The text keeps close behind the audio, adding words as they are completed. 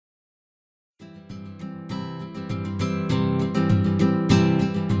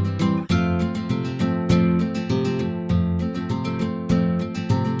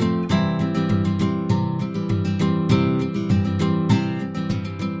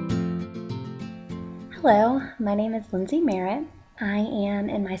Hello, my name is Lindsay Merritt. I am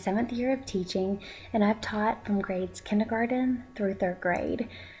in my 7th year of teaching, and I've taught from grades kindergarten through 3rd grade.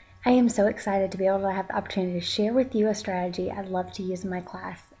 I am so excited to be able to have the opportunity to share with you a strategy I love to use in my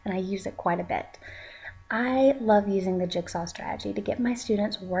class, and I use it quite a bit. I love using the Jigsaw strategy to get my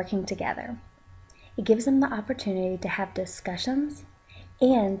students working together. It gives them the opportunity to have discussions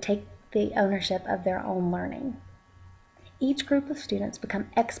and take the ownership of their own learning. Each group of students become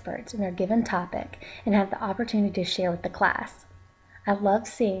experts in their given topic and have the opportunity to share with the class. I love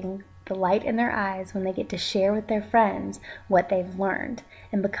seeing the light in their eyes when they get to share with their friends what they've learned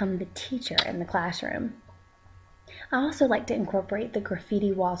and become the teacher in the classroom. I also like to incorporate the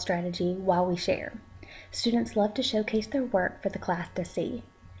graffiti wall strategy while we share. Students love to showcase their work for the class to see.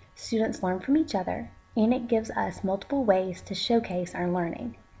 Students learn from each other, and it gives us multiple ways to showcase our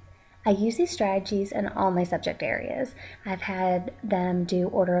learning. I use these strategies in all my subject areas. I've had them do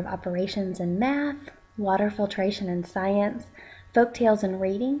order of operations in math, water filtration in science, folk tales in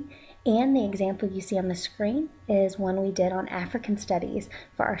reading, and the example you see on the screen is one we did on African studies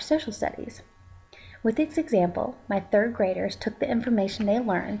for our social studies. With this example, my 3rd graders took the information they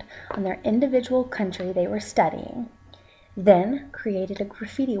learned on their individual country they were studying, then created a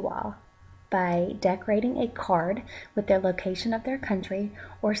graffiti wall by decorating a card with their location of their country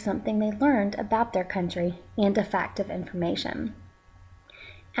or something they learned about their country and a fact of information.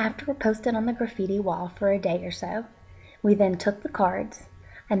 After posted on the graffiti wall for a day or so, we then took the cards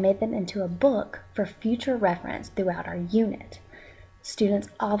and made them into a book for future reference throughout our unit. Students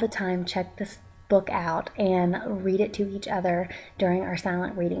all the time check this book out and read it to each other during our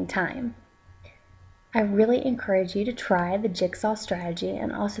silent reading time. I really encourage you to try the Jigsaw strategy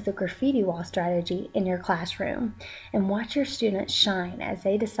and also the graffiti wall strategy in your classroom and watch your students shine as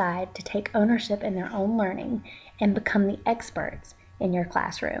they decide to take ownership in their own learning and become the experts in your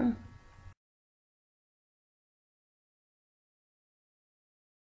classroom.